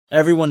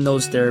Everyone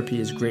knows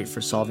therapy is great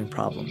for solving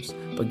problems,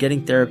 but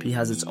getting therapy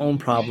has its own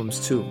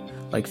problems too,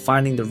 like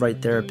finding the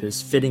right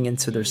therapist, fitting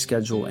into their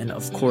schedule, and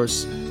of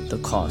course,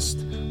 the cost.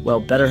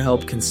 Well,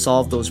 BetterHelp can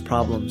solve those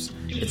problems.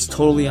 It's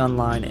totally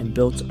online and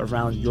built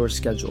around your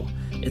schedule.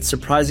 It's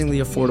surprisingly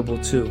affordable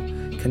too.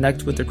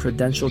 Connect with a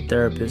credentialed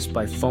therapist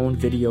by phone,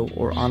 video,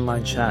 or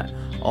online chat,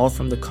 all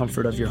from the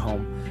comfort of your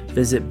home.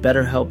 Visit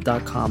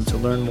BetterHelp.com to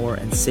learn more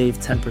and save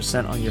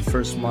 10% on your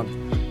first month.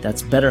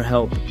 That's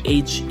BetterHelp,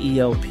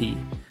 H-E-L-P.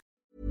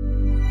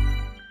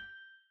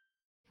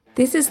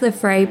 This is the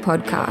Frey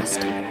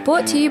Podcast,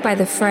 brought to you by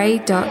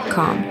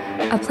thefrey.com,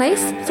 a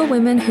place for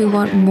women who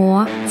want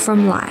more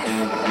from life.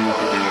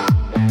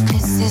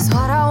 This is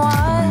what I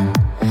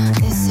want,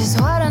 this is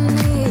what I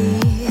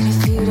need.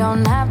 If you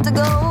don't have to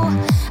go,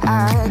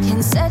 I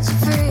can set you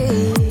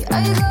free.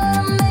 Are you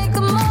gonna make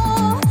a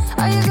move?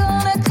 Are you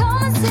gonna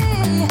come and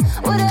see?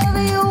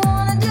 Whatever you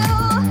wanna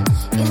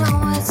do, you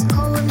know it's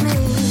cool with me.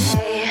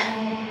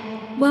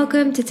 Hey.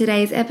 Welcome to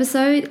today's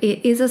episode.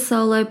 It is a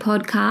solo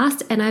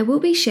podcast, and I will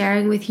be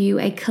sharing with you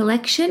a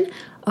collection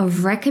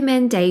of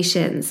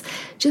recommendations,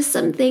 just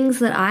some things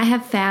that I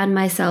have found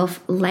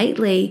myself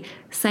lately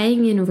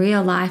saying in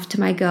real life to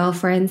my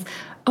girlfriends.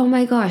 Oh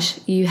my gosh,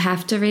 you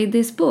have to read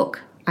this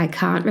book. I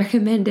can't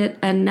recommend it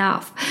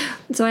enough.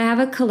 So I have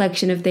a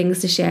collection of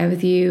things to share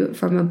with you,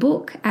 from a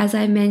book, as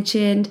I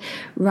mentioned,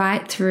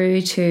 right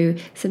through to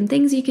some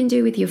things you can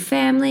do with your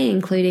family,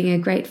 including a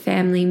great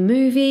family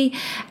movie,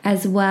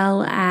 as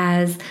well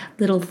as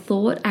little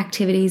thought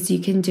activities you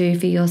can do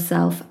for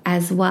yourself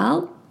as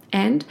well,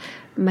 and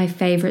my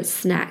favorite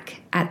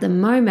snack at the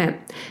moment.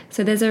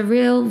 So there's a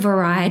real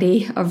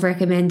variety of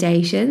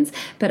recommendations,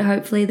 but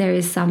hopefully there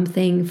is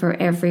something for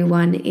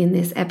everyone in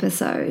this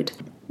episode.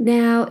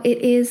 Now, it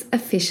is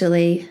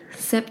officially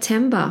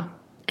September,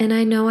 and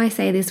I know I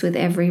say this with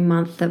every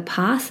month that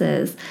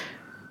passes,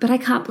 but I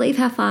can't believe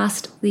how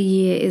fast the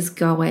year is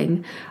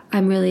going.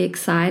 I'm really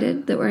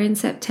excited that we're in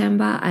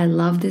September. I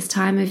love this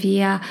time of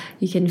year.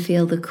 You can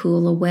feel the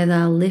cooler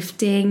weather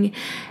lifting.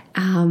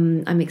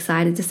 I'm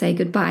excited to say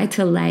goodbye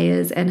to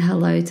layers and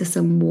hello to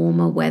some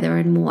warmer weather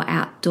and more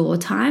outdoor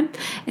time,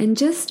 and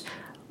just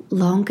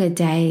longer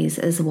days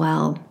as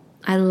well.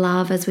 I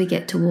love as we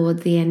get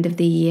toward the end of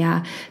the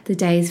year, the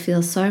days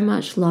feel so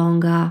much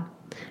longer.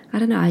 I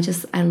don't know,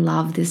 I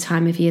love this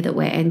time of year that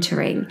we're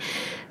entering.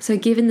 So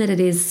given that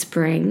it is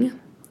spring,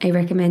 a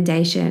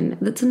recommendation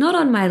that's not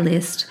on my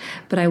list,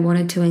 but I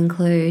wanted to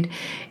include,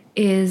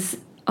 is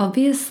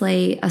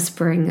obviously a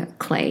spring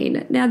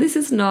clean. Now, this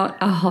is not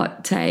a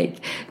hot take.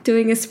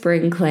 Doing a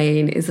spring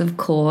clean is, of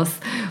course,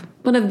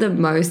 one of the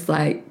most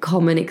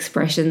common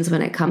expressions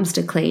when it comes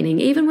to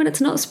cleaning. Even when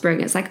it's not spring,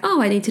 it's like, oh,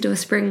 I need to do a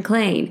spring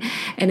clean.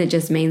 And it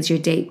just means your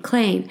deep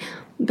clean.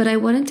 But I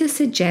wanted to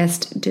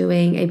suggest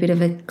doing a bit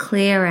of a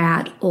clear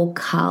out or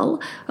cull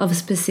of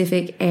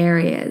specific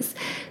areas.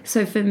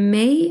 So for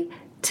me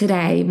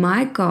today,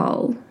 my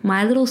goal,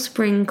 my little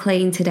spring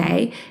clean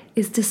today,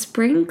 is to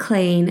spring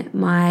clean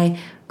my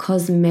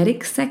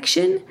cosmetics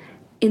section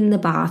in the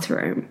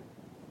bathroom.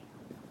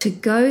 To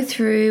go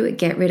through,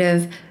 get rid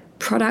of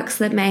products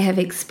that may have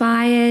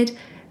expired,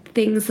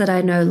 things that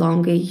I no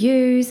longer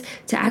use,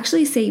 to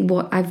actually see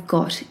what I've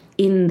got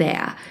in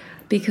there.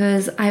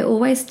 Because I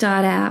always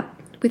start out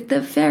with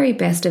the very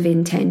best of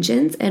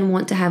intentions and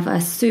want to have a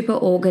super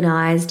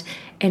organized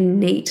and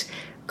neat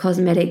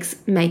cosmetics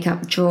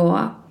makeup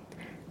drawer.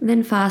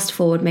 Then fast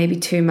forward maybe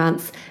 2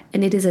 months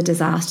and it is a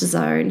disaster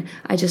zone.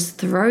 I just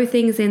throw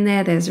things in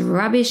there. There's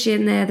rubbish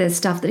in there. There's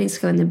stuff that needs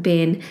to go in the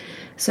bin.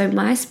 So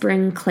my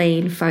spring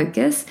clean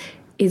focus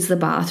is the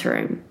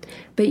bathroom.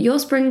 But your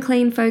spring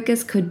clean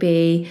focus could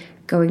be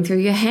going through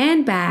your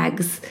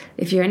handbags.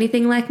 If you're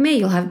anything like me,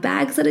 you'll have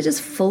bags that are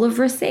just full of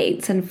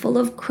receipts and full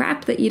of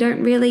crap that you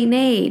don't really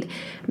need.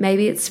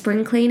 Maybe it's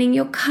spring cleaning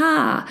your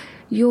car,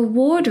 your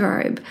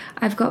wardrobe.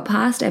 I've got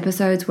past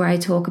episodes where I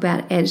talk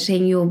about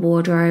editing your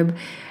wardrobe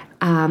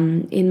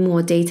in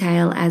more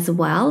detail as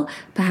well.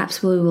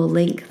 Perhaps we will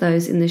link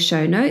those in the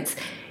show notes.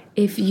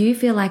 If you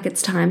feel like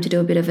it's time to do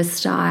a bit of a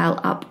style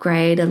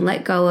upgrade and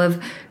let go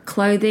of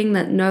clothing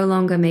that no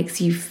longer makes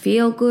you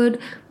feel good,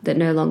 that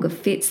no longer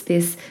fits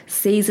this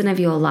season of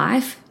your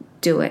life,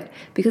 do it.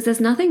 Because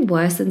there's nothing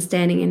worse than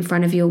standing in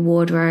front of your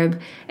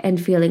wardrobe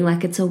and feeling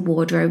like it's a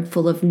wardrobe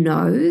full of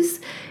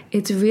no's.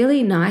 It's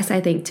really nice, I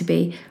think, to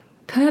be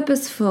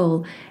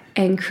purposeful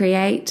and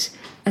create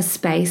a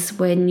space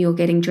when you're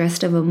getting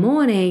dressed of a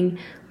morning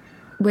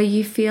where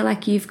you feel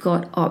like you've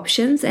got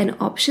options, and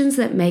options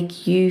that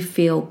make you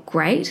feel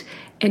great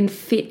and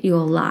fit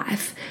your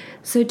life.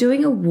 So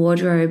doing a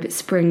wardrobe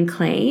spring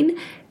clean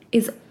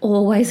is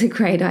always a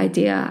great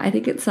idea. I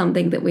think it's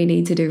something that we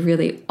need to do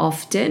really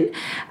often,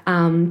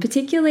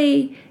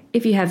 particularly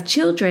if you have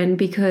children,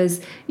 because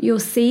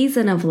your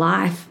season of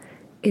life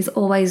is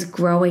always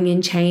growing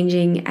and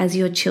changing as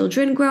your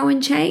children grow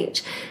and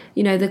change.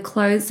 You know, the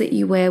clothes that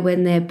you wear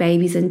when they're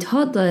babies and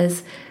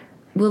toddlers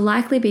will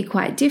likely be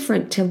quite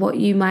different to what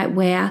you might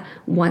wear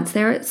once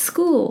they're at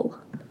school.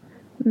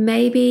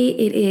 Maybe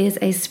it is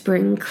a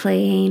spring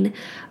clean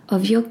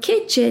of your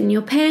kitchen,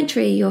 your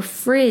pantry, your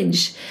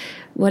fridge,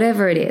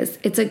 whatever it is.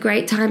 It's a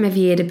great time of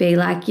year to be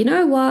like, you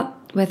know what?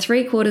 We're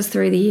 3/4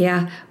 through the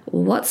year.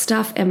 What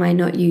stuff am I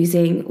not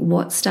using?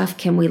 What stuff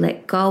can we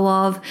let go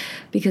of?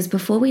 Because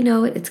before we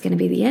know it, it's going to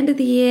be the end of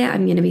the year.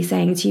 I'm going to be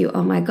saying to you,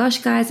 oh my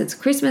gosh, guys, it's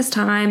Christmas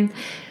time.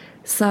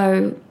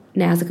 So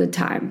now's a good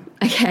time.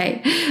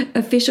 Okay,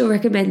 official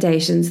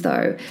recommendations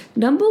though.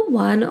 Number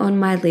 1 on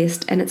my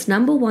list, and it's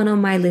number 1 on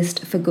my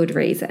list for good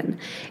reason.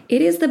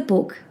 It is the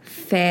book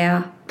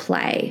Fair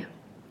Play.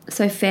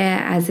 So fair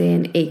as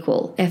in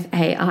equal,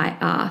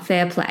 F-A-I-R,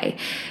 Fair Play.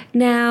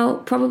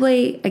 Now,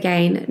 probably,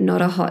 again,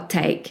 not a hot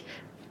take.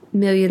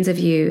 Millions of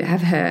you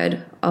have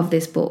heard of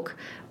this book,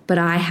 but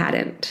I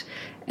hadn't.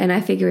 And I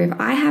figure if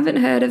I haven't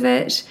heard of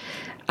it,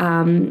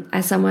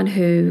 as someone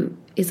who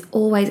is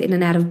always in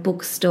and out of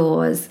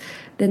bookstores,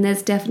 then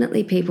there's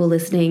definitely people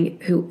listening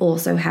who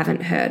also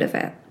haven't heard of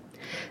it.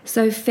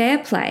 So Fair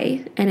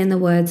Play, and in the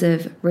words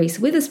of Reese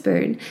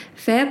Witherspoon,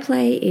 Fair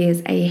Play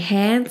is a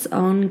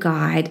hands-on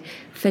guide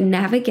for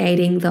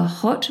navigating the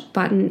hot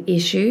button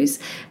issues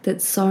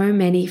that so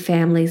many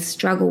families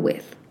struggle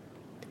with.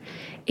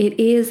 It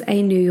is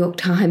a New York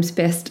Times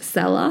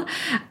bestseller.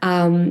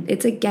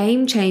 It's a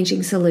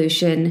game-changing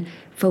solution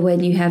for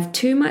when you have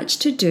too much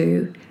to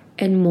do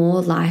and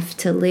more life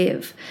to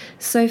live.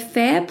 So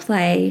Fair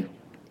Play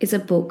is a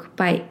book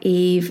by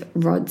Eve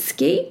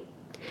Rodsky.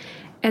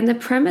 And the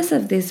premise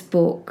of this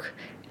book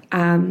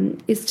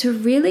is to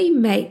really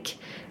make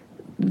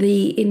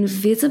the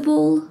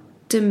invisible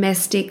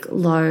domestic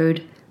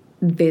load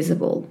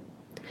visible.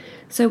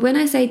 So when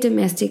I say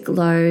domestic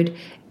load,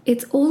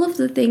 it's all of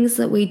the things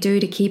that we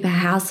do to keep a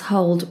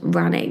household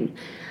running.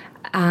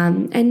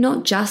 And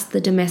not just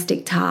the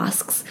domestic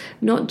tasks,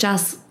 not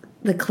just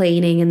the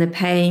cleaning and the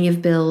paying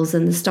of bills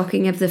and the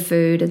stocking of the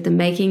food and the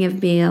making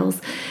of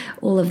meals,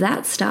 all of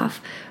that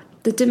stuff.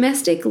 The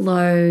domestic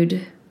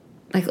load,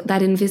 like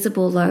that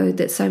invisible load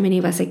that so many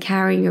of us are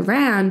carrying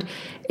around,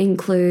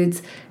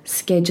 includes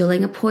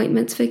scheduling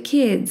appointments for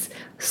kids,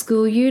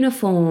 school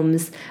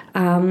uniforms,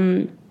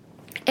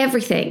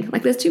 everything.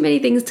 Like there's too many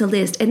things to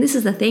list. And this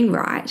is the thing,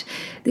 right?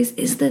 This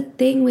is the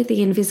thing with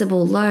the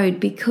invisible load,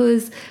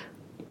 because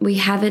we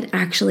haven't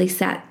actually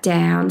sat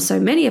down, so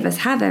many of us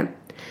haven't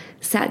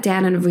sat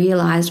down and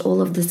realized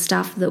all of the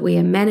stuff that we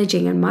are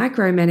managing and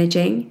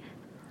micromanaging.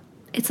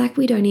 It's like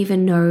we don't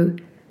even know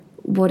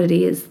what it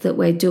is that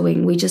we're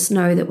doing. We just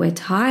know that we're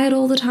tired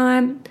all the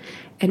time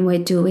and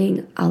we're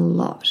doing a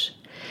lot.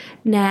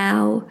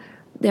 Now,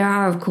 there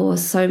are, of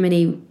course, so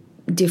many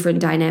different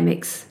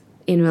dynamics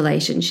in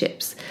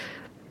relationships,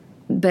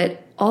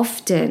 but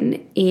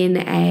often in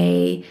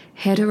a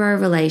hetero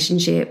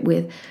relationship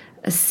with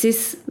a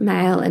cis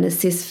male and a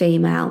cis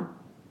female,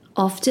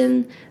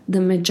 often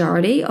the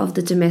majority of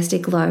the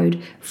domestic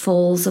load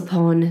falls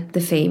upon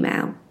the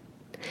female.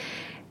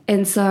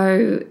 And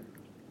so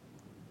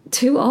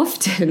too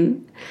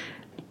often,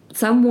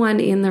 someone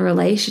in the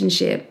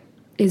relationship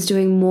is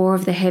doing more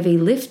of the heavy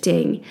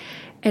lifting,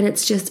 and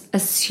it's just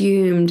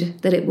assumed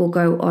that it will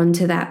go on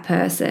to that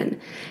person.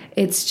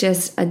 It's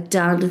just a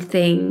done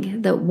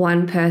thing that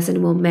one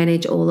person will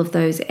manage all of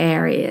those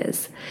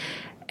areas.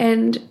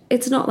 And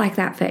it's not like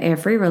that for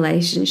every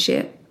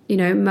relationship. You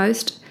know,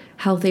 most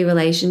healthy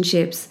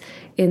relationships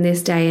in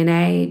this day and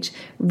age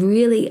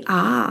really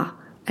are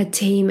a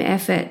team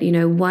effort. You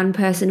know, one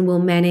person will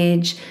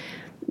manage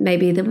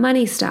maybe the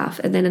money stuff,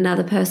 and then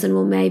another person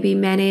will maybe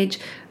manage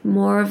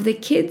more of the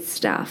kids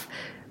stuff.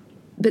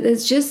 But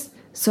there's just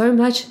so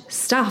much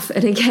stuff.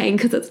 And again,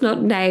 because it's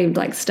not named,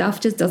 like stuff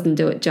just doesn't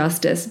do it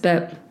justice,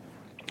 but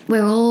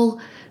we're all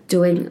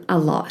doing a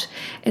lot.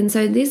 And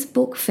so this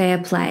book, Fair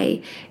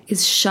Play,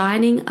 is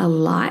shining a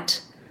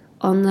light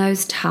on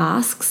those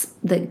tasks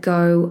that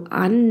go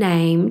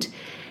unnamed,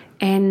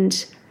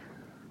 and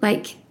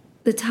like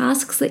the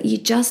tasks that you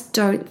just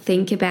don't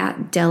think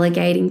about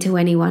delegating to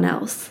anyone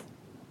else.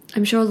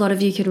 I'm sure a lot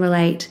of you can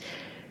relate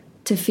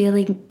to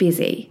feeling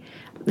busy.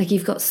 Like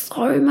you've got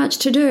so much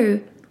to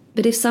do,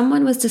 but if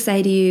someone was to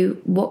say to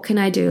you, what can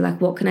I do? Like,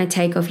 what can I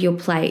take off your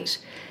plate?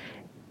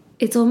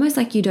 It's almost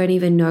like you don't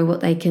even know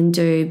what they can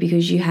do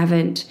because you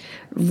haven't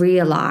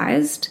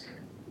realized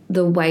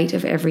the weight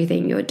of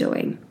everything you're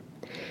doing.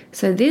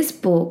 So this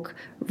book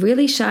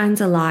really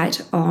shines a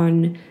light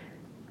on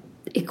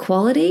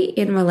equality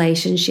in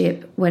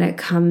relationship when it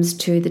comes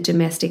to the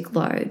domestic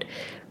load.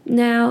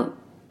 Now,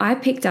 I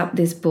picked up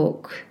this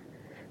book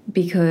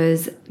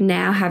because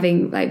now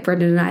having like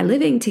Brendan and I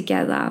living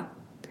together,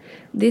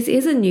 this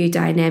is a new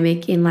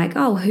dynamic in like,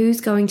 oh,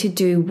 who's going to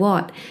do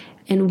what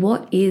and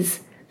what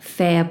is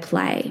fair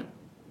play?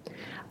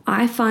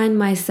 I find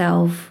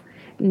myself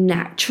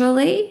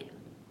naturally,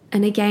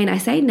 and again, I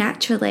say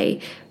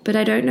naturally, but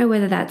I don't know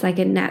whether that's like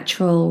a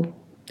natural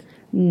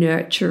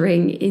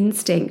nurturing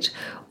instinct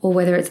or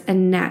whether it's a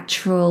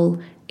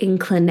natural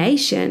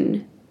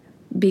inclination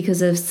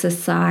because of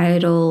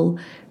societal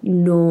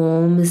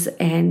norms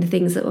and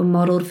things that were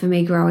modeled for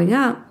me growing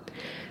up.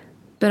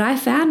 But I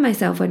found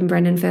myself when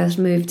Brendan first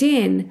moved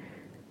in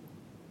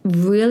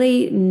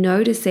really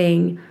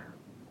noticing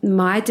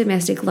my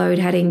domestic load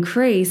had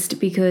increased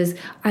because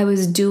I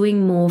was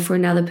doing more for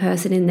another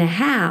person in their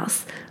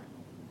house.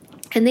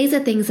 And these are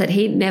things that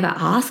he never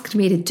asked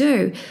me to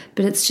do,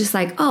 but it's just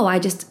like, oh, I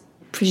just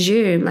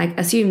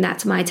assume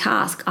that's my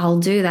task. I'll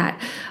do that.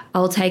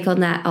 I'll take on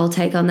that.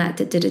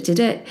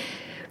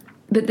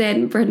 But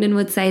then Brendan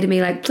would say to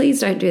me, like, please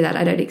don't do that.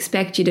 I don't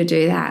expect you to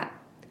do that.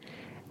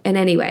 And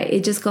anyway,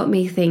 it just got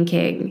me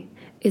thinking,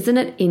 isn't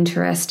it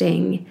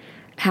interesting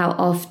how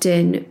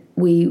often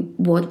we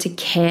want to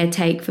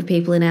caretake for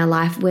people in our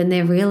life when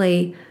they're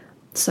really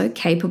so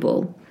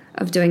capable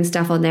of doing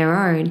stuff on their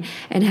own,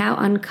 and how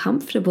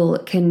uncomfortable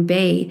it can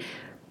be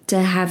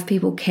to have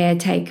people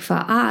caretake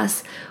for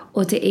us,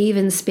 or to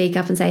even speak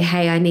up and say,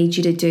 hey, I need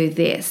you to do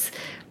this.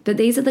 But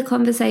these are the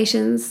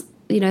conversations,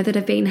 that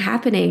have been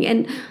happening,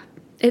 and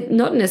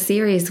not in a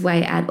serious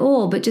way at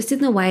all, but just in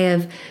the way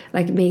of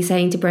like me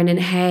saying to Brendan,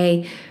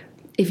 hey,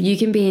 if you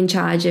can be in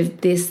charge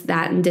of this,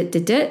 that, and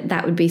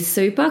that would be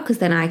super, because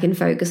then I can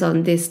focus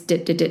on this,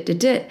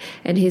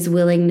 and his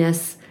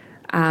willingness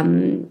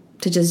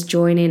to just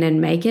join in and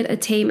make it a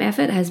team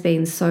effort has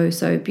been so,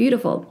 so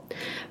beautiful.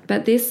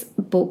 But this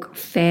book,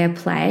 Fair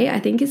Play, I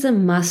think is a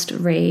must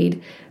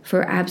read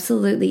for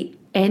absolutely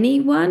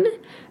anyone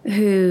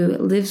who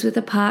lives with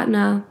a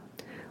partner,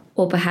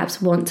 or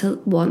perhaps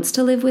wants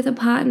to live with a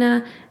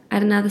partner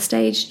at another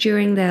stage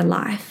during their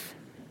life.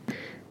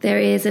 There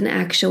is an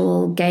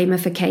actual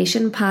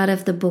gamification part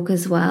of the book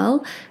as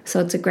well. So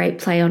it's a great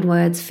play on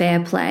words,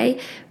 fair play,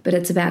 but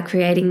it's about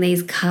creating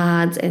these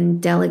cards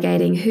and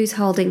delegating who's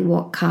holding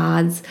what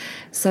cards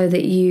so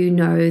that you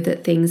know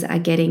that things are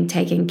getting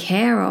taken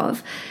care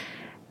of.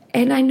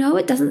 And I know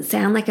it doesn't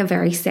sound like a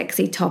very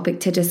sexy topic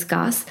to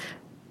discuss,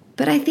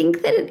 but I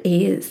think that it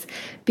is,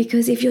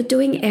 because if you're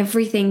doing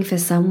everything for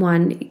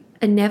someone,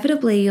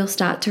 inevitably you'll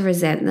start to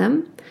resent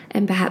them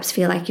and perhaps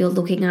feel like you're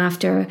looking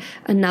after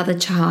another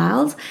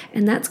child,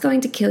 and that's going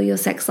to kill your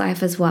sex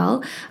life as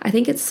well. I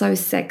think it's so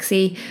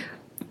sexy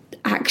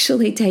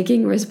actually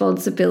taking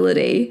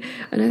responsibility.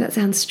 I know that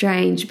sounds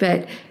strange,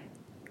 but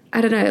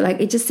I don't know,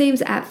 it just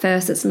seems at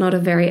first it's not a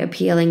very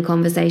appealing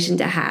conversation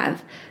to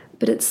have,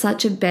 but it's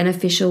such a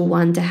beneficial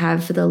one to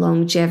have for the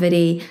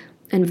longevity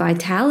and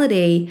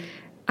vitality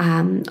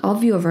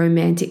of your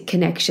romantic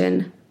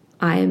connection,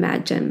 I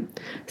imagine.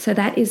 So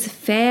that is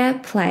Fair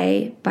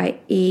Play by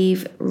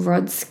Eve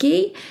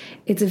Rodsky.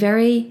 It's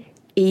very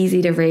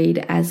easy to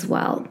read as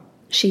well.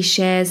 She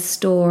shares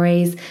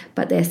stories,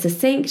 but they're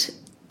succinct,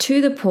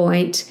 to the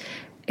point.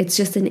 It's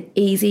just an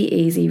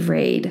easy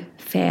read.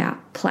 Fair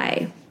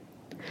Play.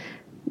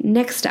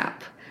 Next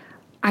up,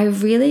 I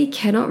really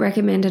cannot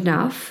recommend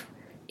enough,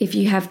 if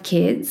you have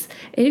kids,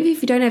 and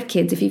if you don't have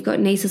kids, if you've got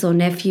nieces or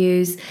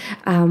nephews,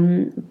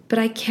 but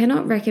I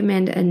cannot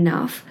recommend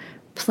enough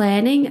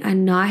planning a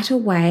night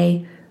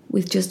away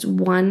with just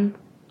one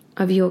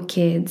of your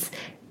kids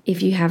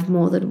if you have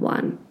more than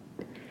one.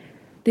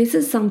 This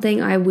is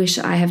something I wish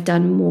I have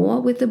done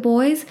more with the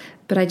boys,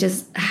 but I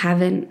just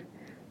haven't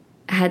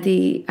had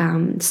the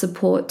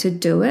support to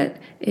do it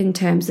in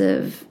terms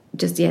of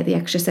just, the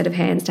extra set of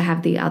hands to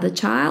have the other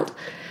child.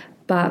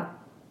 But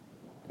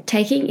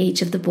taking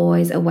each of the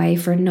boys away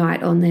for a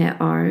night on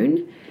their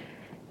own,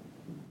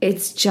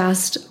 it's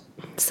just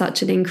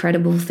such an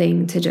incredible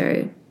thing to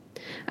do.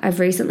 I've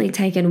recently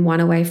taken one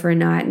away for a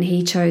night, and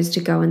he chose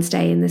to go and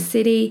stay in the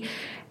city.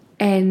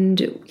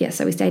 And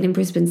so we stayed in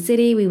Brisbane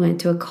City. We went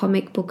to a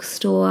comic book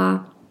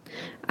store.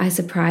 I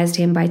surprised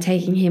him by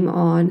taking him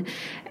on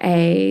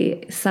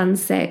a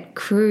sunset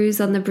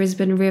cruise on the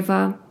Brisbane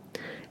River.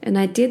 And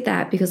I did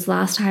that because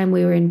last time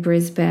we were in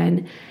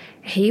Brisbane,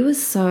 he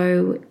was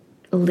so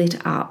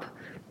lit up,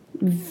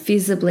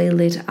 visibly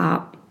lit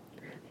up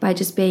by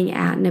just being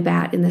out and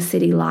about in the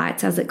city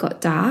lights as it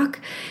got dark.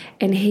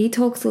 And he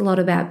talks a lot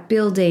about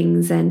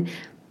buildings, and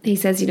he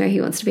says,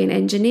 he wants to be an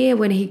engineer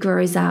when he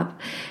grows up.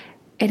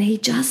 And he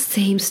just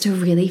seems to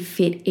really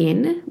fit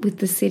in with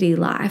the city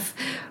life.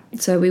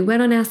 So we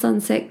went on our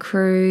sunset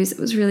cruise. It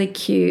was really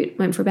cute.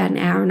 Went for about an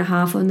hour and a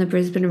half on the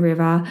Brisbane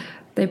River.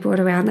 They brought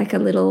around a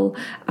little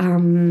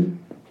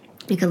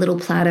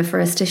platter for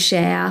us to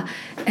share.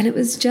 And it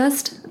was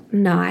just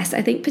nice.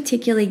 I think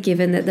particularly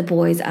given that the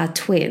boys are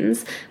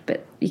twins,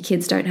 but your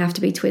kids don't have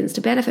to be twins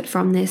to benefit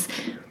from this.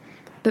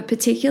 But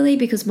particularly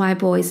because my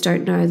boys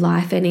don't know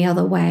life any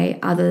other way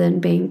other than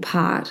being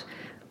part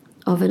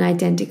of an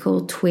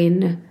identical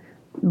twin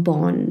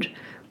bond.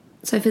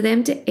 So for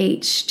them to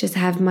each just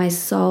have my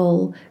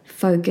sole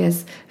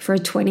focus for a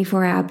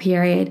 24-hour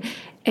period,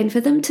 and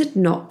for them to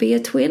not be a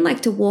twin,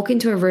 to walk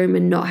into a room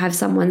and not have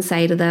someone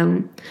say to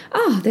them,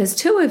 oh, there's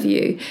two of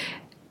you.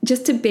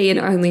 Just to be an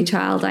only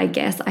child, I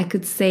guess, I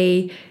could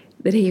see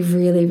that he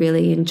really,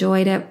 really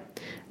enjoyed it.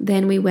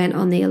 Then we went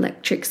on the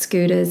electric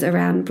scooters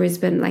around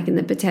Brisbane, in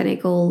the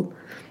botanical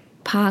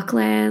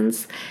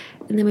parklands.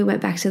 And then we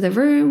went back to the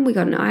room. We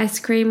got an ice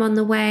cream on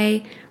the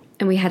way,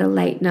 and we had a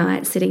late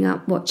night sitting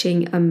up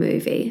watching a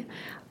movie.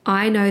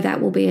 I know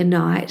that will be a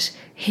night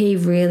he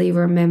really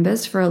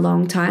remembers for a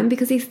long time,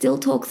 because he still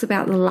talks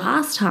about the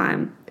last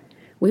time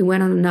we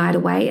went on a night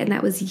away, and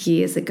that was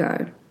years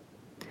ago.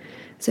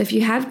 So if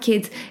you have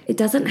kids, it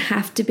doesn't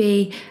have to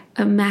be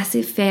a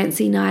massive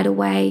fancy night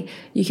away.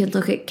 You can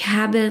look at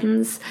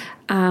cabins,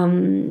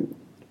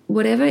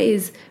 whatever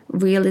is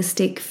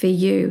realistic for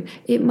you.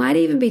 It might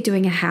even be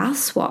doing a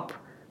house swap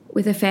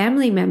with a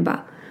family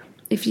member.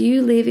 If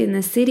you live in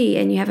the city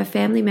and you have a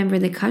family member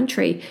in the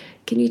country,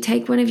 can you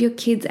take one of your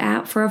kids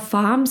out for a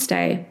farm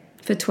stay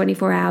for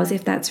 24 hours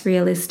if that's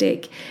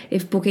realistic,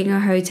 if booking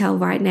a hotel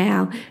right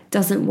now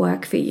doesn't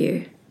work for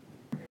you?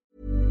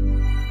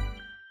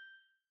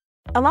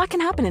 A lot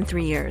can happen in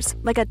 3 years,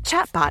 like a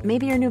chatbot may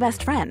be your new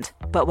best friend.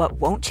 But what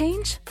won't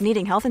change?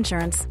 Needing health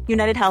insurance.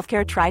 United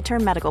Healthcare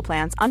Tri-Term Medical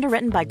Plans,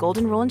 underwritten by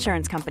Golden Rule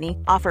Insurance Company,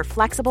 offer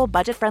flexible,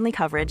 budget-friendly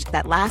coverage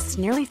that lasts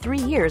nearly 3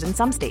 years in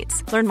some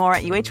states. Learn more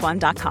at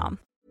uh1.com.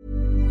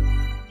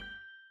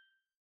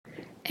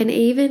 And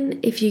even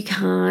if you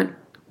can't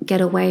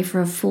get away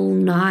for a full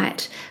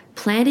night,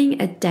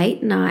 planning a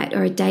date night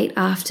or a date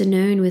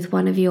afternoon with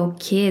one of your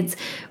kids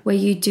where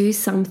you do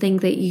something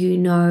that you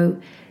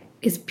know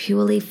is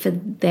purely for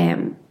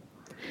them.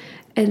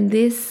 And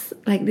this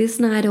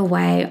night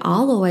away,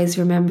 I'll always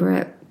remember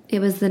it. It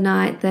was the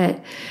night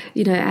that,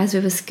 as we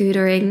were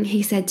scootering,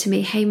 he said to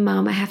me, "Hey,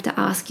 Mum, I have to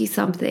ask you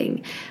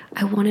something.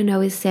 I want to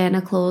know, is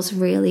Santa Claus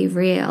really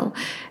real?"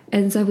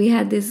 And so we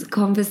had this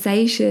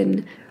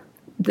conversation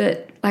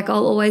that,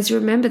 I'll always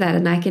remember that.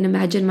 And I can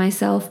imagine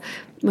myself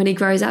when he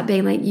grows up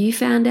being like, "You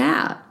found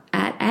out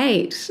at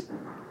 8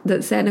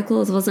 that Santa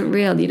Claus wasn't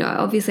real."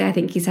 Obviously I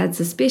think he's had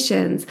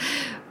suspicions,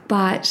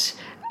 but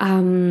I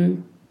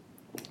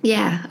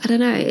don't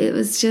know. It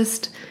was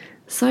just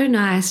so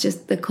nice,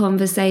 just the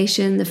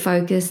conversation, the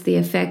focus, the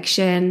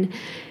affection,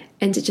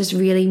 and to just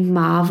really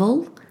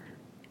marvel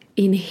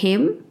in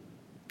him,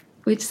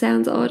 which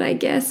sounds odd, I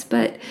guess,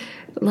 but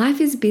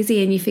life is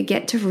busy and you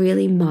forget to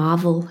really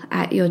marvel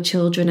at your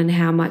children and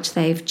how much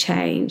they've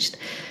changed.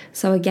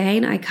 So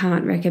again, I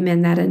can't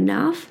recommend that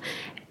enough.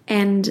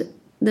 And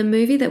the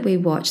movie that we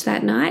watched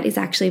that night is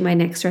actually my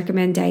next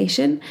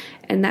recommendation,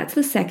 and that's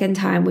the second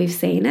time we've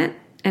seen it,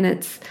 and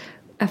it's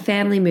a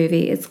family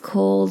movie. It's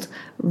called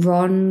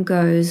Ron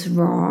Goes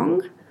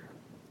Wrong.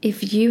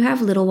 If you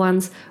have little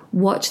ones,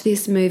 watch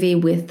this movie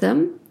with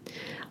them.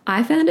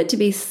 I found it to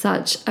be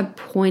such a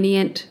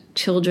poignant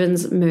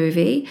children's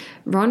movie.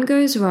 Ron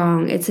Goes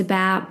Wrong, it's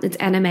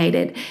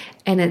animated,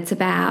 and it's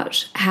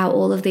about how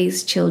all of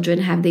these children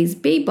have these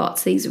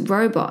B-bots, these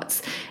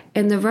robots,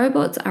 and the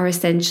robots are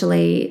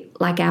essentially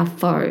like our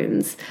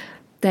phones.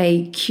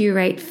 They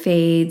curate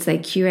feeds, they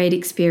curate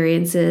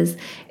experiences.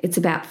 It's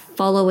about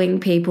following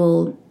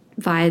people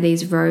via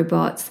these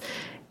robots.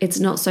 It's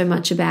not so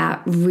much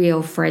about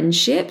real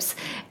friendships.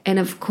 And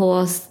of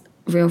course,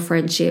 real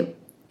friendship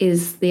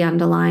is the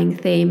underlying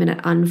theme and it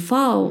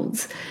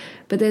unfolds.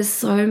 But there's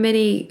so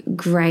many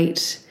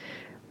great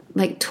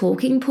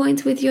talking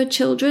points with your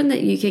children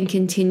that you can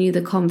continue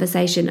the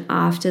conversation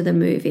after the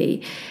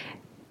movie.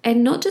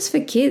 And not just for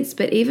kids,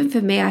 but even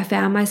for me, I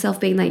found myself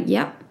being like,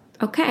 yep,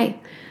 okay,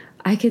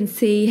 I can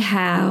see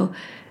how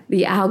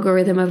the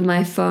algorithm of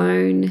my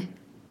phone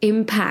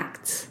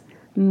impacts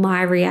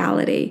my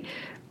reality.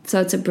 So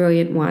it's a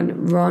brilliant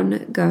one.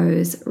 Ron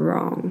Goes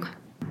Wrong.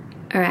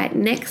 All right,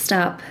 next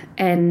up,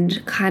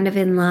 and kind of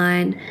in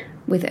line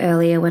with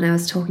earlier when I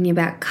was talking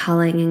about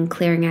culling and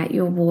clearing out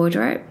your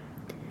wardrobe,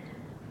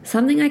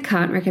 something I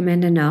can't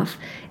recommend enough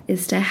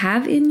is to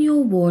have in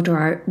your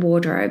wardrobe,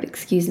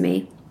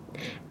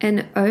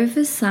 an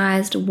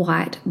oversized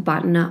white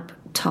button-up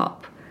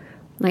top.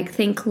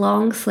 Think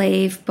long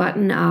sleeve,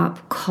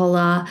 button-up,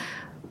 collar,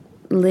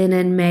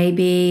 linen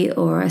maybe,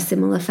 or a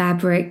similar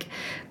fabric.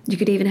 You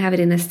could even have it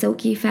in a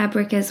silky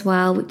fabric as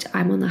well, which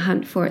I'm on the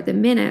hunt for at the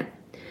minute.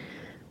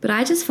 But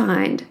I just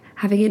find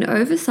having an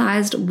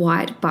oversized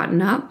white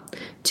button-up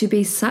to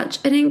be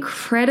such an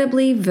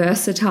incredibly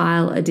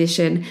versatile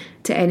addition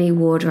to any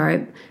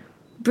wardrobe.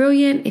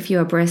 Brilliant if you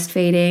are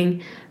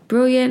breastfeeding,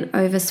 brilliant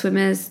over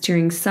swimmers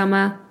during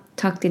summer,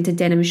 tucked into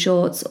denim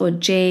shorts or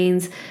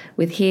jeans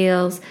with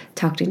heels,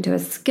 tucked into a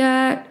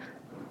skirt.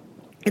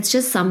 It's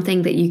just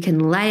something that you can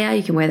layer.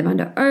 You can wear them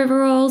under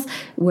overalls,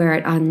 wear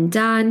it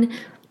undone.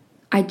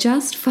 I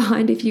just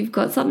find if you've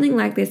got something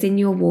like this in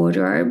your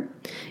wardrobe,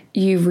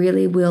 you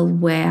really will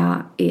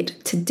wear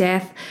it to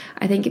death.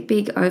 I think a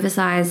big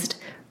oversized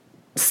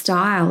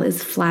style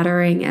is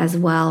flattering as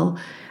well,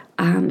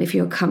 if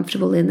you're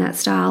comfortable in that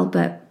style.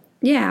 But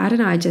yeah, I don't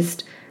know,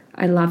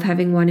 I love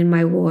having one in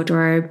my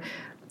wardrobe.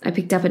 I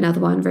picked up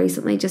another one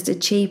recently, just a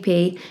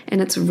cheapie,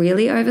 and it's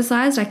really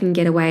oversized. I can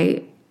get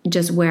away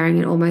just wearing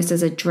it almost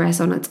as a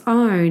dress on its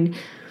own.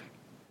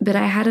 But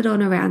I had it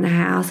on around the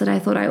house, and I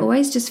thought I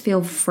always just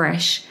feel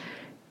fresh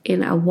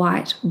in a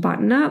white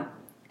button-up.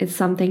 It's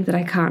something that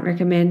I can't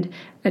recommend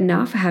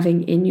enough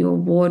having in your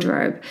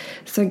wardrobe.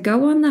 So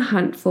go on the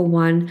hunt for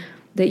one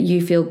that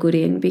you feel good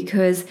in,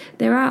 because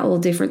there are all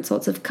different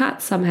sorts of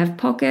cuts. Some have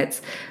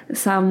pockets,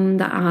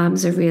 the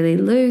arms are really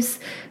loose,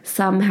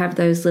 some have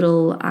those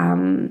little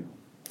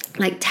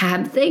like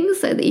tab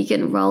things so that you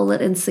can roll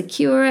it and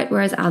secure it,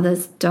 whereas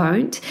others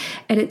don't.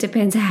 And it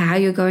depends how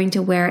you're going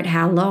to wear it,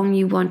 how long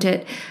you want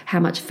it, how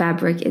much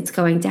fabric it's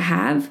going to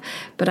have.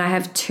 But I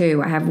have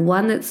two. I have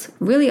one that's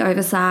really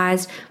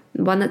oversized,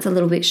 one that's a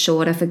little bit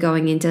shorter for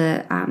going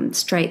into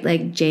straight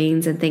leg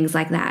jeans and things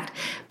like that.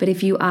 But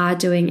if you are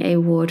doing a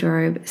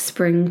wardrobe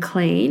spring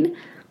clean,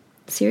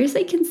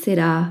 seriously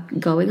consider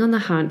going on the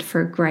hunt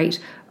for a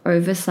great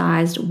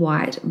oversized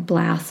white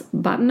blouse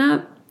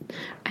button-up.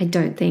 I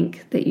don't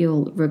think that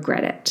you'll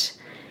regret it.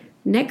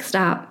 Next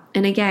up,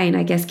 and again,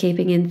 I guess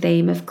keeping in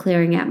theme of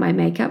clearing out my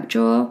makeup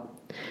drawer,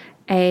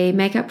 a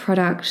makeup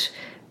product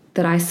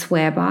that I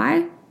swear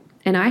by.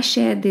 And I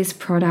shared this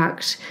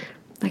product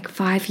like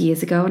 5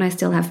 years ago, and I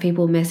still have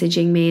people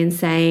messaging me and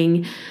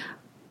saying,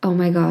 oh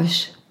my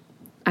gosh,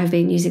 I've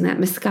been using that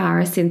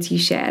mascara since you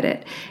shared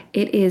it.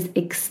 It is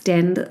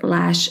Extend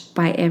Lash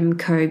by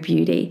MCo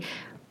Beauty.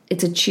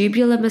 It's a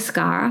tubular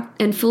mascara,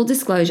 and full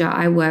disclosure,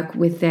 I work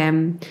with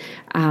them.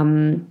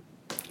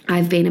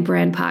 I've been a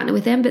brand partner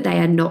with them, but they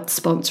are not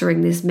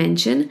sponsoring this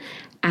mention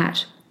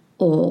at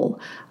all.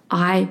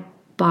 I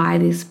buy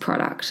this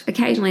product.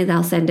 Occasionally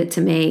they'll send it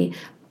to me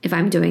if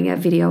I'm doing a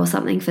video or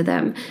something for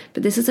them,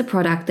 but this is a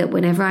product that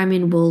whenever I'm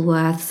in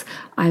Woolworths,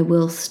 I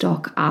will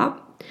stock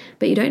up.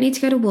 But you don't need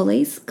to go to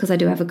Woolies because I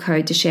do have a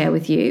code to share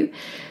with you.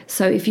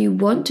 So if you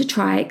want to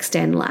try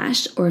Extend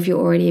Lash, or if you're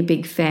already a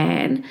big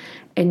fan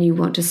and you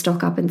want to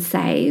stock up and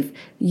save,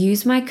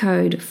 use my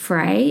code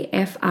FRAE,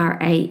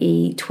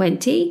 F-R-A-E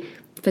 20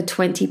 for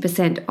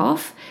 20%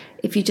 off.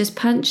 If you just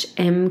punch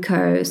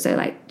MCo, so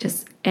like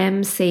just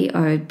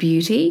MCO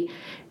Beauty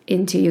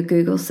into your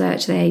Google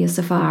search there, your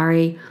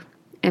Safari,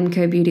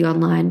 MCo Beauty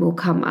Online will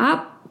come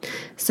up.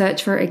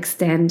 Search for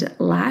Extend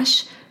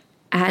Lash,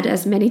 add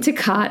as many to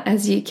cart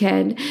as you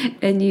can,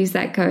 and use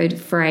that code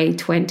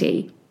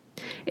FRAE20.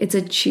 It's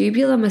a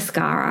tubular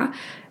mascara.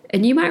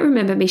 And you might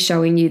remember me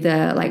showing you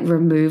the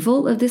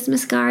removal of this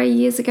mascara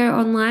years ago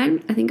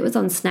online. I think it was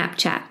on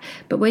Snapchat.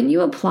 But when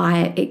you apply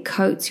it, it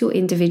coats your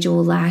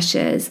individual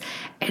lashes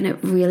and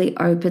it really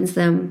opens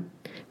them,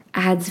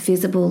 adds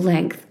visible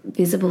length,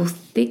 visible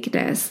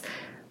thickness.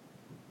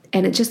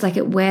 And it's just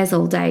it wears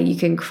all day. You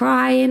can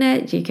cry in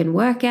it, you can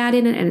work out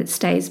in it, and it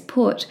stays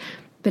put.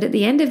 But at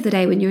the end of the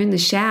day, when you're in the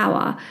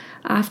shower,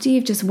 after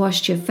you've just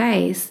washed your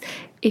face,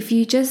 if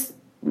you just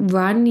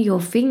run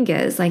your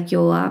fingers, I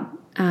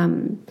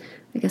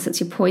guess it's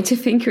your pointer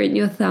finger and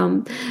your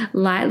thumb,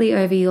 lightly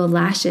over your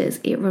lashes,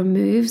 it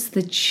removes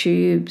the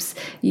tubes.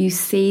 You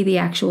see the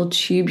actual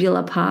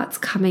tubular parts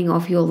coming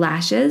off your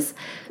lashes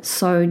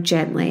so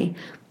gently.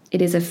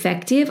 It is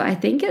effective. I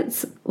think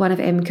it's one of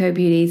MCo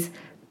Beauty's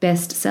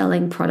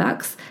best-selling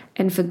products,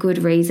 and for good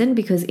reason,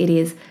 because it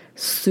is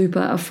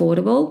super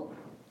affordable.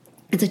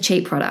 It's a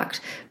cheap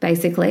product.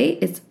 Basically,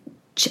 it's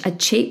a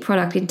cheap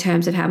product in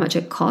terms of how much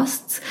it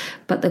costs,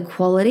 but the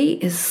quality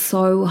is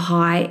so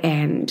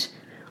high-end.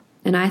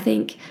 And I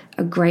think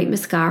a great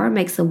mascara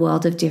makes a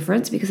world of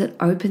difference because it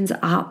opens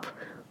up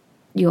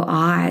your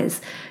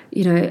eyes.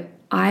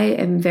 I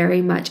am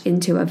very much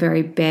into a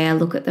very bare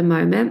look at the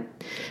moment.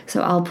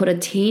 So I'll put a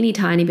teeny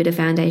tiny bit of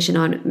foundation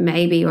on,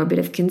 maybe, or a bit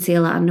of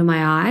concealer under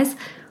my eyes,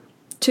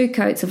 2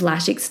 coats of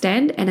Lash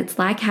Extend, and it's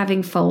like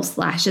having false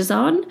lashes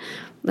on.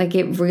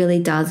 It really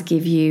does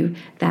give you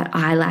that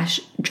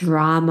eyelash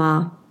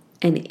drama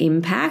and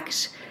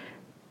impact,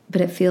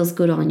 but it feels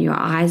good on. Your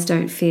lashes,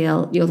 don't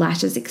feel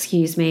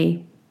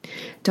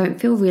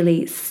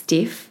really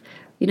stiff.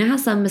 You know how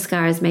some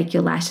mascaras make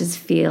your lashes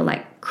feel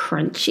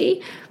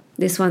crunchy?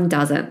 This one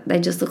doesn't. They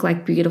just look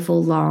like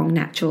beautiful, long,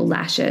 natural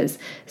lashes.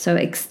 So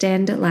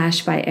Extend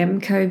Lash by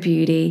MCo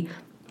Beauty.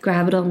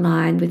 Grab it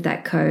online with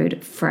that code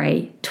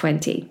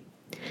FRAE20.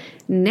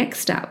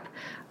 Next up,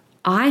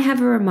 I have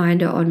a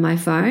reminder on my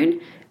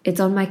phone. It's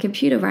on my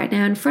computer right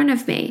now in front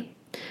of me.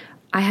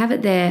 I have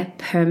it there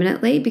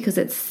permanently because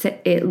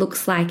it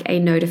looks like a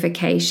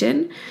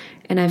notification,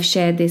 and I've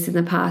shared this in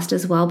the past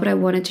as well, but I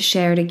wanted to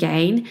share it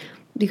again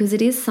because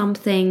it is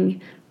something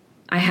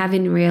I have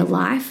in real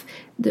life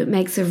that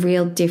makes a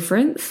real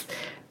difference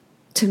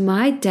to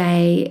my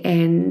day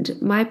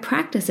and my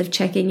practice of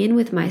checking in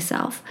with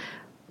myself.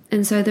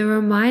 And so the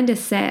reminder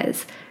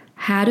says,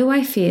 how do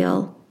I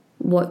feel?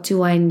 What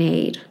do I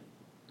need?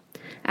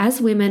 As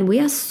women, we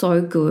are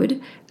so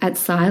good at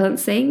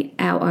silencing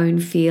our own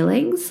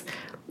feelings.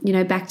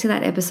 Back to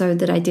that episode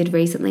that I did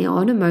recently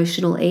on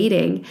emotional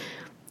eating.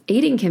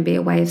 Eating can be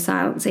a way of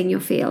silencing your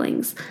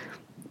feelings.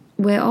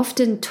 We're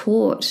often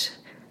taught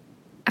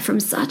from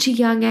such a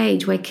young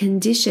age, we're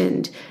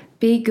conditioned,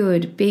 be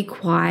good, be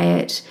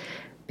quiet,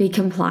 be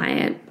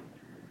compliant.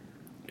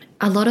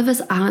 A lot of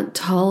us aren't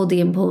told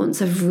the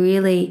importance of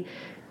really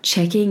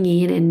checking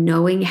in and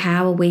knowing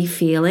how are we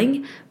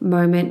feeling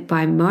moment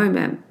by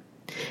moment.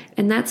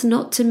 And that's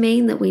not to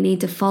mean that we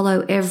need to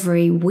follow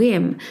every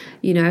whim,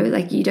 you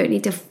don't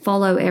need to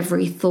follow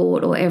every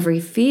thought or every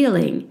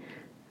feeling,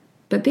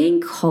 but being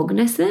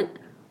cognizant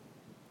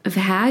of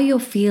how you're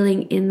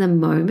feeling in the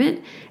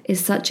moment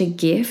is such a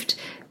gift,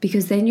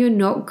 because then you're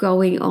not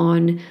going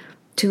on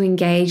to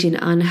engage in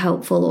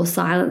unhelpful or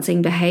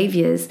silencing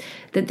behaviors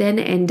that then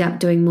end up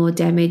doing more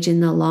damage in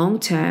the long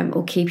term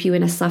or keep you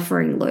in a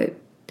suffering loop.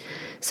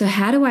 So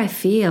how do I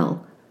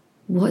feel?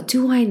 What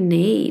do I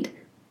need?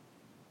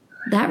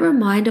 That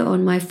reminder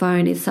on my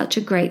phone is such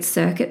a great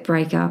circuit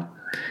breaker.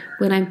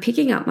 When I'm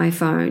picking up my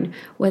phone,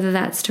 whether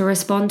that's to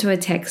respond to a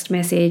text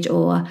message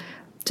or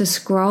to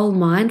scroll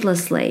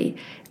mindlessly,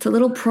 it's a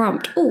little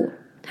prompt. Oh,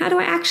 how do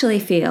I actually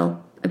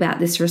feel about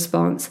this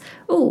response?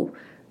 Oh,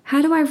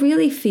 how do I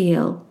really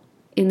feel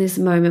in this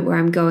moment where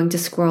I'm going to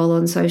scroll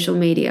on social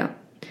media?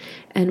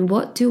 And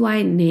what do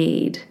I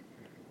need?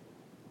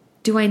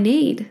 Do I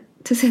need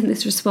to send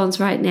this response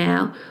right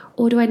now?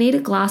 Or do I need a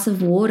glass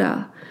of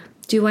water?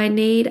 Do I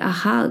need a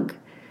hug?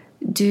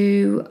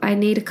 Do I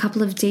need a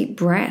couple of deep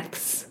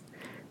breaths?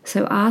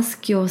 So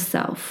ask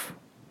yourself,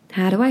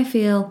 how do I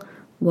feel?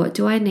 What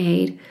do I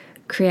need?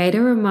 Create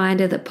a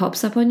reminder that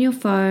pops up on your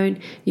phone.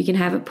 You can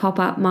have it pop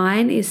up.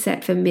 Mine is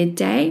set for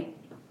midday,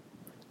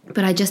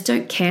 but I just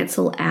don't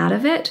cancel out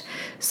of it.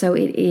 So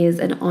it is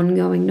an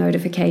ongoing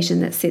notification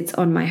that sits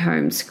on my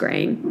home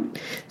screen.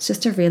 It's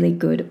just a really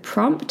good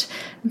prompt.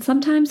 And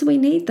sometimes we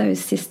need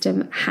those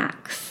system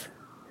hacks.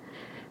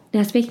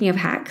 Now, speaking of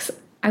hacks,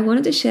 I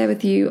wanted to share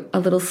with you a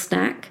little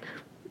snack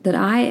that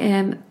I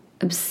am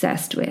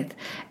obsessed with.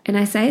 And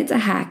I say it's a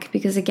hack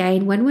because,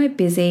 again, when we're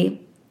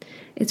busy,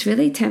 it's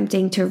really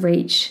tempting to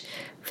reach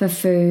for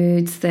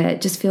foods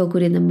that just feel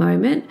good in the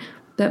moment,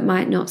 but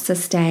might not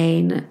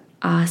sustain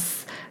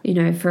us,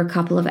 for a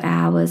couple of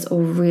hours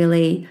or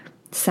really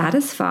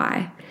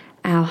satisfy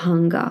our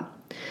hunger.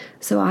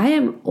 So I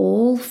am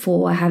all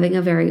for having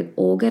a very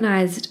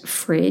organized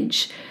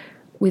fridge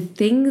with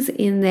things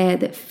in there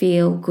that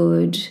feel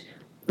good,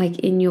 like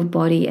in your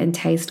body, and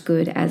taste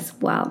good as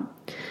well.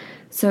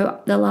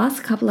 So the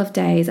last couple of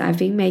days I've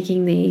been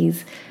making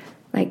these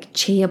like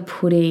chia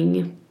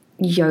pudding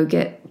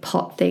yogurt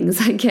pot things,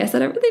 I guess. I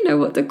don't really know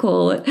what to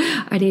call it.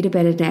 I need a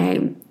better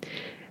name.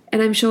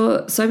 And I'm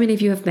sure so many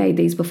of you have made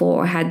these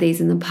before or had these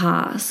in the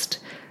past.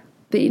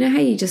 But you know how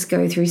you just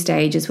go through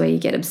stages where you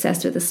get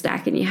obsessed with a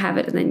snack and you have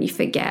it and then you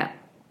forget.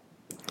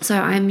 So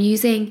I'm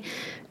using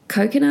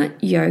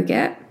coconut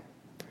yogurt,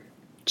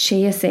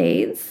 chia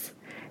seeds,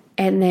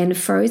 and then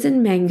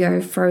frozen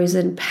mango,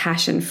 frozen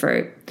passion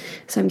fruit.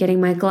 So I'm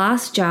getting my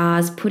glass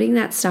jars, putting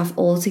that stuff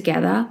all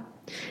together,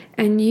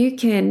 and you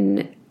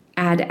can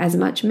add as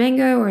much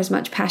mango or as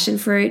much passion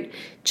fruit,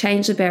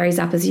 change the berries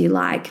up as you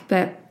like.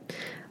 But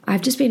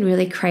I've just been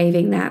really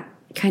craving that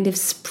kind of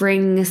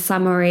spring,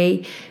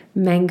 summery,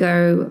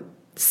 mango,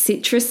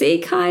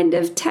 citrusy kind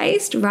of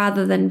taste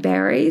rather than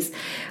berries.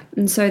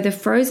 And so the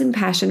frozen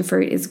passion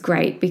fruit is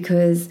great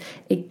because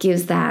it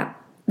gives that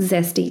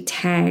zesty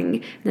tang,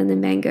 and then the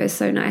mango is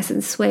so nice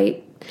and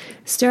sweet.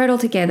 Stir it all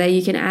together.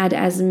 You can add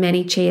as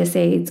many chia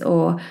seeds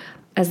or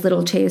as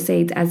little chia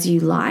seeds as you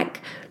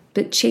like.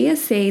 But chia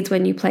seeds,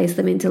 when you place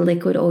them into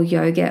liquid or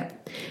yogurt,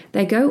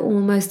 they go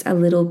almost a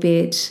little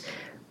bit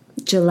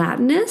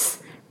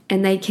gelatinous,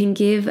 and they can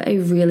give a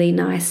really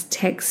nice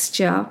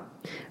texture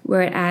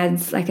where it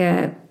adds like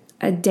a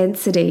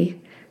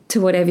density to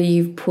whatever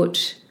you've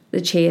put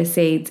the chia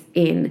seeds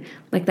in,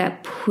 like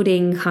that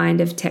pudding kind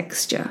of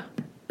texture.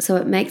 So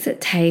it makes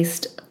it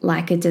taste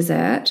like a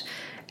dessert,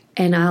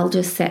 and I'll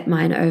just set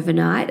mine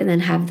overnight and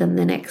then have them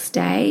the next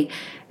day.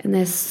 And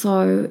they're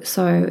so,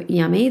 so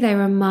yummy. They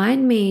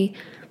remind me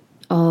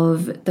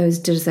of those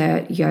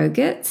dessert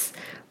yogurts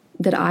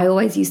that I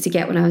always used to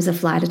get when I was a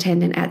flight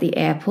attendant at the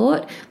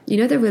airport. You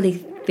know, the really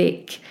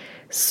thick,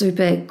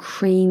 super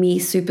creamy,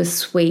 super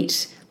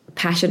sweet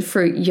passion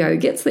fruit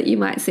yogurts that you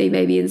might see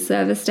maybe in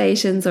service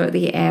stations or at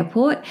the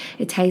airport.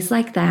 It tastes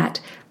like that,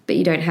 but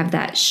you don't have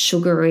that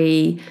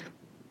sugary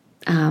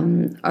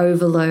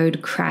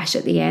overload crash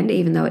at the end,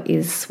 even though it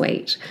is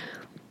sweet.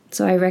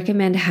 So I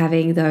recommend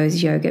having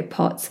those yogurt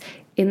pots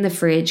in the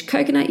fridge.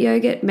 Coconut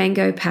yogurt,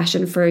 mango,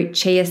 passion fruit,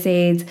 chia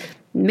seeds.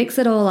 Mix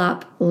it all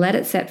up, let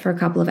it set for a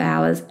couple of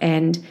hours,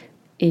 and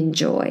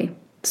enjoy.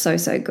 So,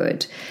 so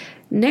good.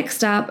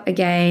 Next up,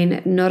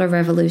 again, not a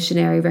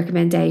revolutionary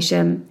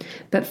recommendation,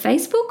 but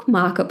Facebook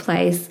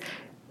Marketplace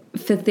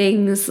for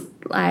things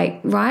like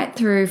right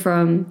through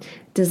from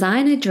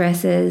designer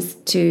dresses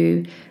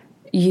to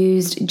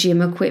used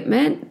gym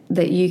equipment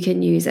that you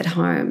can use at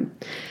home.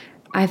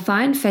 I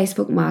find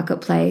Facebook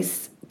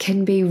Marketplace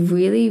can be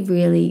really,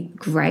 really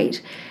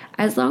great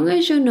as long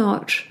as you're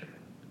not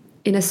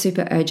in a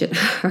super urgent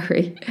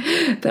hurry.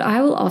 But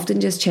I will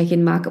often just check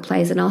in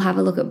Marketplace and I'll have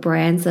a look at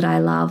brands that I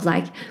love,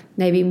 like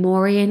maybe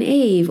Maury and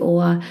Eve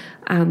or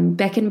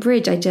Beck and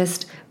Bridge. I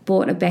just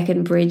bought a Beck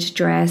and Bridge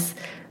dress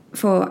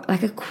for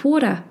like a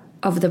quarter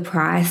of the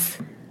price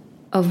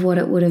of what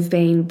it would have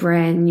been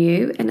brand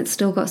new, and it's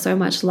still got so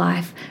much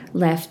life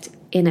left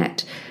in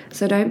it.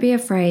 So don't be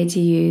afraid to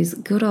use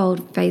good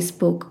old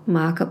Facebook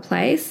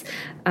Marketplace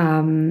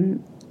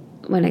when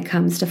it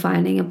comes to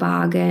finding a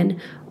bargain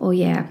or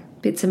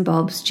bits and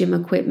bobs, gym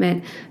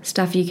equipment,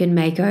 stuff you can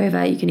make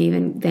over. You can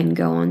even then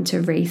go on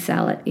to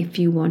resell it if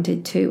you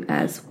wanted to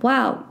as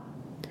well.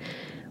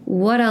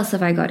 What else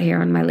have I got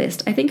here on my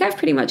list? I think I've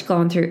pretty much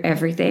gone through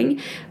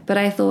everything, but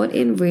I thought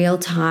in real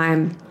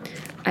time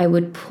I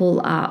would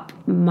pull up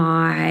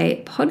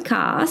my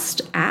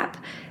podcast app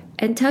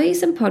and tell you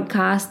some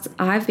podcasts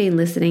I've been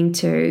listening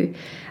to,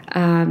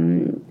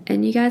 and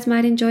you guys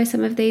might enjoy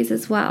some of these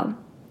as well.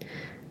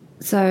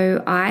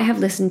 So I have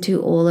listened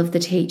to all of The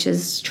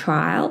Teacher's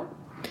Trial.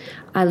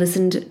 I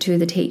listened to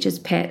The Teacher's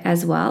Pet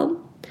as well.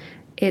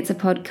 It's a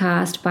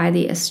podcast by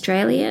The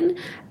Australian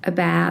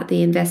about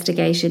the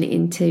investigation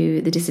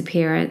into the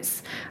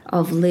disappearance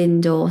of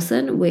Lynn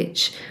Dawson,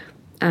 which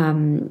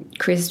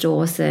Chris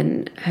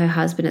Dawson, her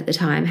husband at the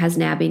time, has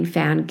now been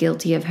found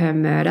guilty of her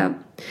murder.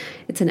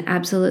 It's an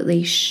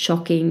absolutely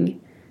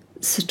shocking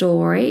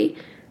story,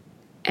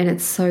 and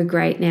it's so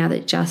great now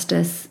that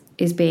justice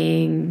is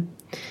being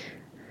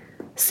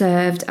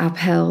served,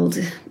 upheld,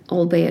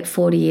 albeit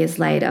 40 years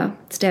later.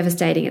 It's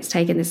devastating it's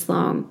taken this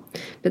long.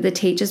 But The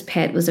Teacher's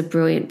Pet was a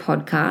brilliant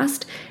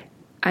podcast.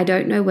 I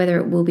don't know whether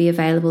it will be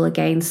available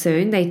again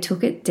soon. They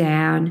took it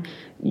down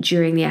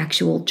during the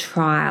actual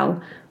trial,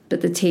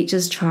 but The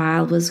Teacher's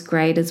Trial was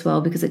great as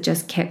well because it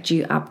just kept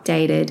you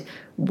updated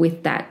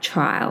with that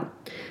trial.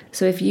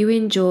 So if you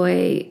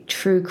enjoy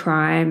true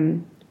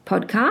crime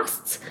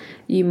podcasts,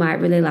 you might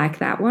really like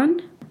that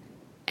one.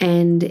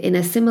 And in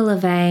a similar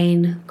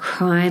vein,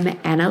 Crime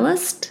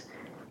Analyst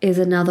is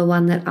another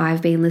one that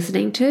I've been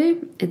listening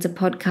to. It's a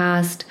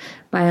podcast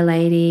by a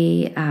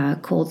lady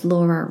called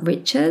Laura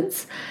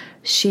Richards.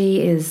 She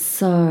is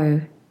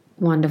so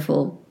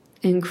wonderful,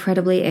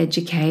 incredibly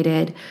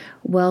educated,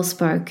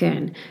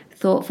 well-spoken,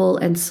 thoughtful,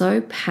 and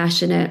so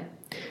passionate,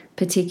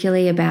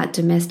 particularly about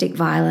domestic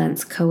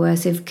violence,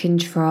 coercive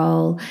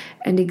control,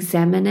 and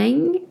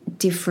examining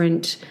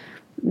different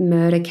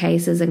murder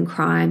cases and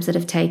crimes that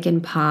have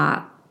taken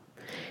part.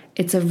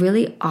 It's a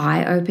really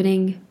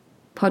eye-opening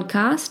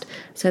podcast.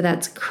 So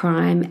that's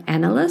Crime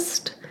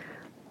Analyst.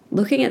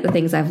 Looking at the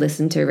things I've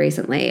listened to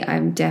recently,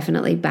 I'm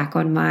definitely back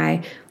on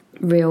my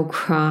real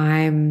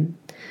crime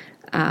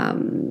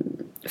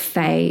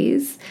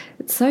phase.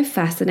 It's so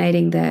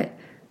fascinating that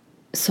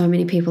so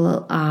many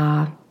people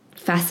are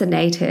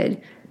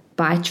fascinated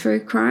by true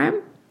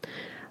crime.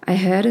 I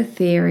heard a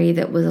theory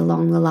that was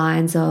along the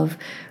lines of,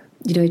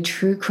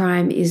 true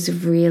crime is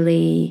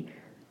really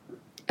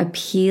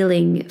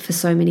appealing for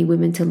so many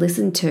women to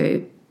listen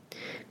to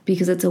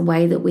because it's a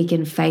way that we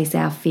can face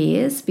our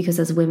fears, because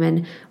as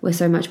women we're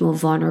so much more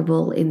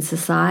vulnerable in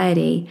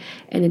society,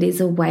 and it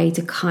is a way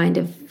to kind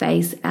of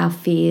face our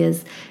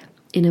fears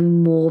in a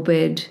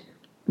morbid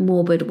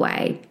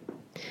way.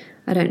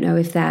 I don't know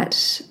if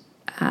that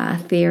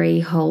theory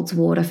holds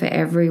water for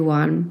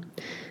everyone,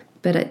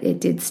 but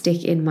it did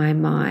stick in my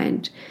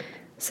mind.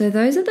 So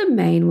those are the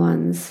main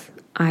ones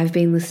I've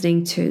been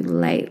listening to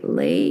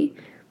lately.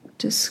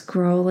 Just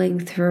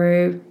scrolling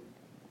through.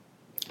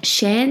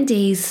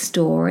 Shandy's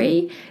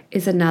Story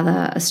is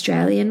another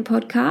Australian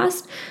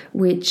podcast,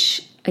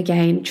 which,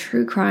 again,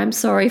 true crime.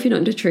 Sorry if you're not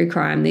into true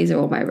crime. These are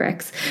all my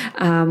recs.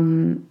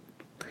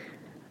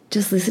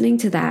 Just listening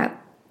to that,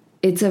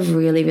 it's a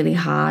really, really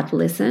hard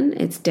listen.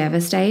 It's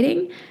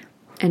devastating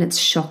and it's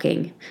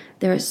shocking.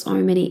 There are so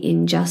many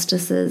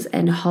injustices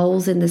and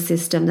holes in the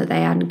system that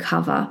they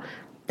uncover,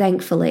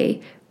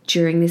 thankfully,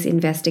 during this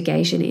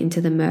investigation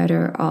into the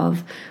murder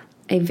of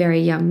a very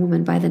young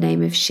woman by the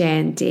name of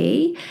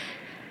Shandy.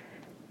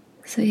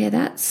 So yeah,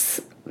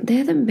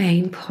 they're the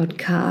main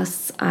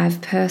podcasts I've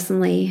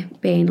personally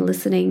been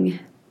listening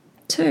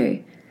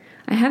to.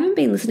 I haven't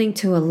been listening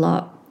to a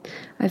lot.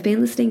 I've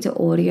been listening to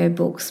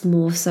audiobooks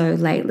more so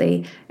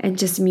lately, and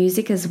just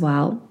music as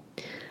well.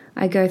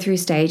 I go through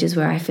stages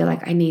where I feel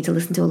like I need to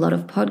listen to a lot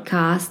of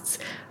podcasts,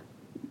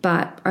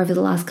 but over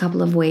the last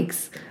couple of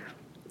weeks,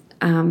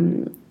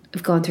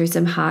 I've gone through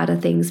some harder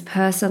things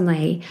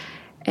personally,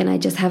 and I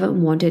just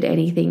haven't wanted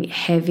anything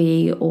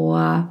heavy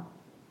or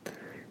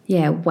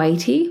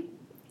weighty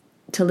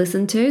to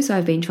listen to. So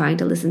I've been trying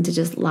to listen to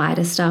just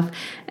lighter stuff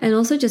and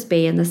also just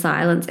be in the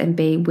silence and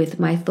be with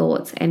my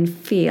thoughts and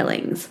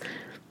feelings.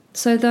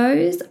 So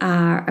those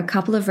are a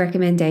couple of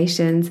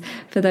recommendations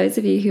for those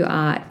of you who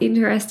are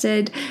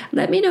interested.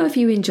 Let me know if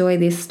you enjoy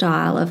this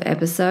style of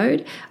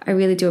episode. I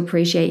really do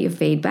appreciate your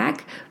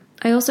feedback.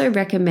 I also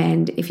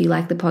recommend, if you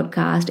like the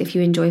podcast, if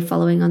you enjoy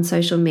following on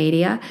social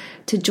media,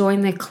 to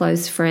join the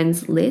close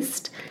friends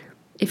list.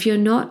 If you're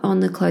not on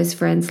the close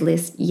friends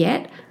list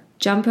yet,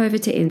 jump over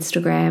to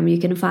Instagram. You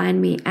can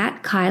find me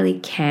at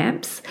Kylie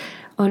Camps.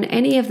 On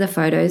any of the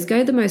photos,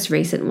 go the most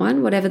recent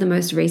one, whatever the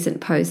most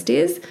recent post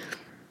is.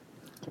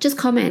 Just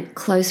comment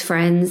close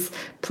friends,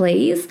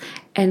 please,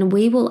 and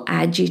we will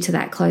add you to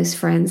that close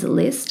friends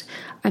list.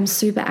 I'm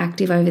super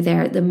active over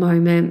there at the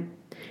moment.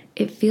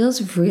 It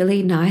feels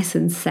really nice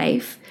and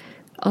safe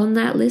on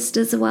that list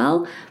as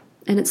well.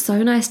 And it's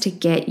so nice to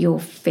get your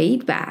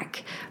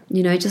feedback.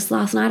 Just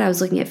last night I was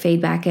looking at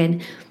feedback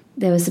and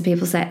there were some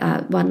people say,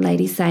 one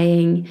lady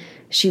saying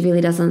she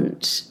really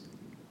doesn't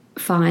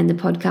find the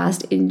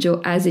podcast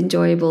as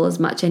enjoyable as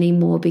much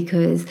anymore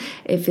because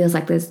it feels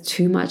like there's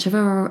too much of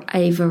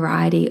a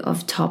variety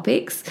of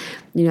topics.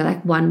 You know,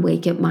 like one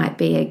week it might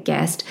be a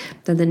guest,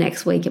 then the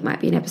next week it might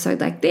be an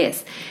episode like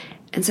this.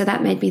 And so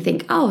that made me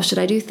think, oh, should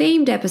I do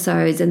themed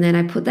episodes? And then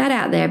I put that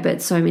out there,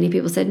 but so many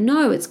people said,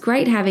 no, it's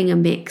great having a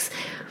mix.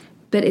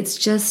 But it's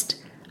just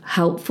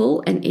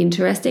helpful and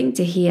interesting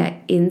to hear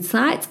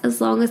insights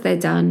as long as they're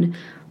done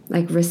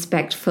like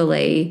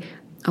respectfully.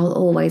 I'll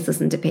always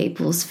listen to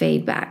people's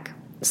feedback.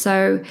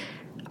 So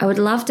I would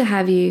love to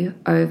have you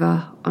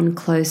over on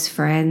Close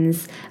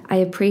Friends. I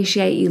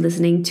appreciate you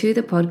listening to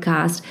the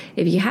podcast.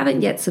 If you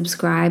haven't yet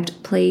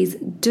subscribed, please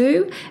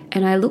do.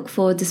 And I look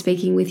forward to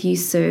speaking with you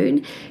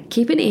soon.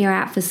 Keep an ear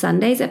out for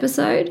Sunday's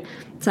episode.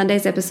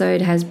 Sunday's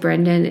episode has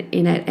Brendan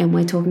in it, and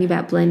we're talking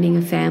about blending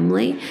a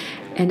family.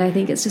 And I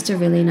think it's just a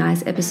really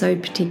nice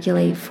episode,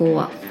 particularly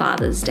for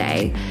Father's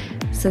Day.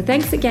 So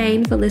thanks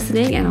again for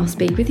listening, and I'll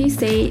speak with you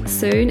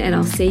soon, and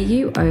I'll see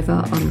you over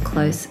on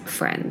Close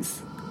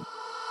Friends.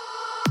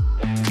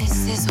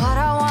 This is what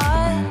I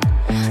want,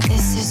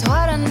 this is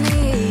what I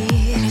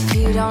need. If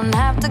you don't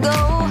have to go,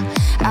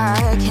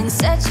 I can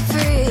set you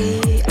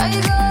free. Are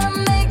you gonna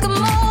make a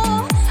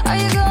move? Are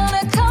you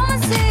gonna come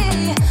and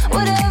see?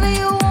 Whatever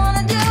you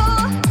wanna do,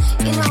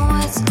 you know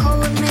it's cool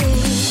with me.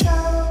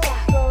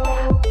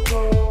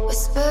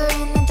 Whisper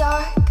in the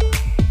dark,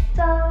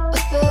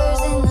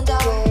 whispers in the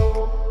dark.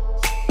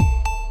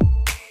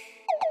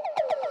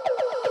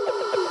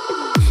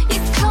 You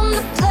come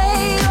to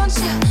play, don't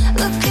you?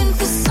 Looking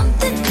for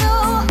something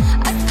new.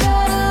 I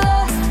got a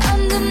lot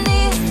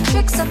underneath,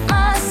 tricks up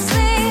my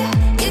sleeve.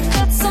 You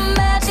got some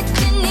magic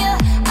in you,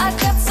 I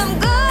got some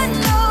good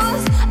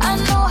news. I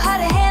know how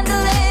to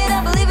handle it,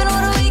 I believe in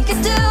what we can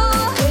do.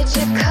 Would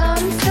you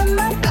come to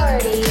my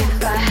party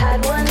if I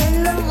had one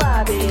in the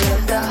lobby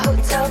of the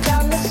hotel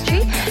down the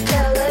street?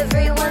 Tell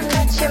everyone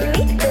that you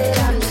meet that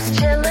I'm just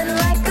chilling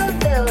like a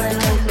villain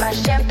with my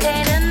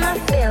champagne and my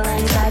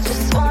feelings. I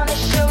just wanna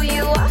show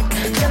you off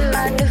to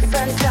my new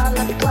friends on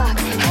the block.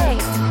 Hey,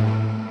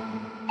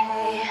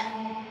 hey.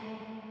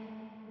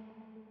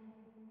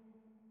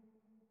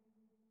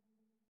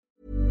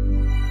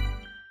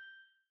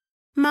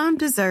 Mom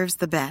deserves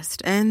the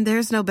best, and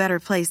there's no better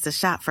place to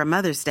shop for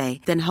Mother's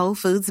Day than Whole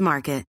Foods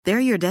Market. They're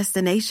your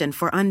destination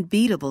for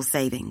unbeatable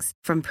savings,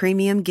 from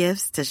premium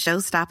gifts to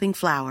show-stopping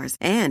flowers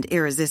and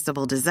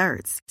irresistible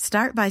desserts.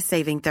 Start by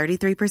saving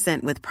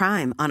 33% with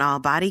Prime on all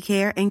body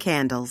care and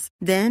candles.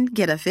 Then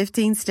get a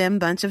 15-stem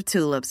bunch of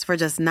tulips for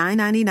just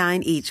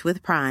 $9.99 each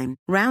with Prime.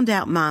 Round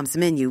out Mom's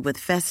menu with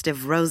festive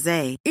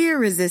rosé,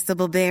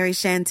 irresistible berry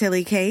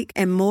chantilly cake,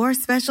 and more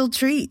special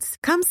treats.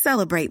 Come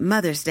celebrate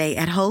Mother's Day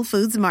at Whole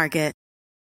Foods Market.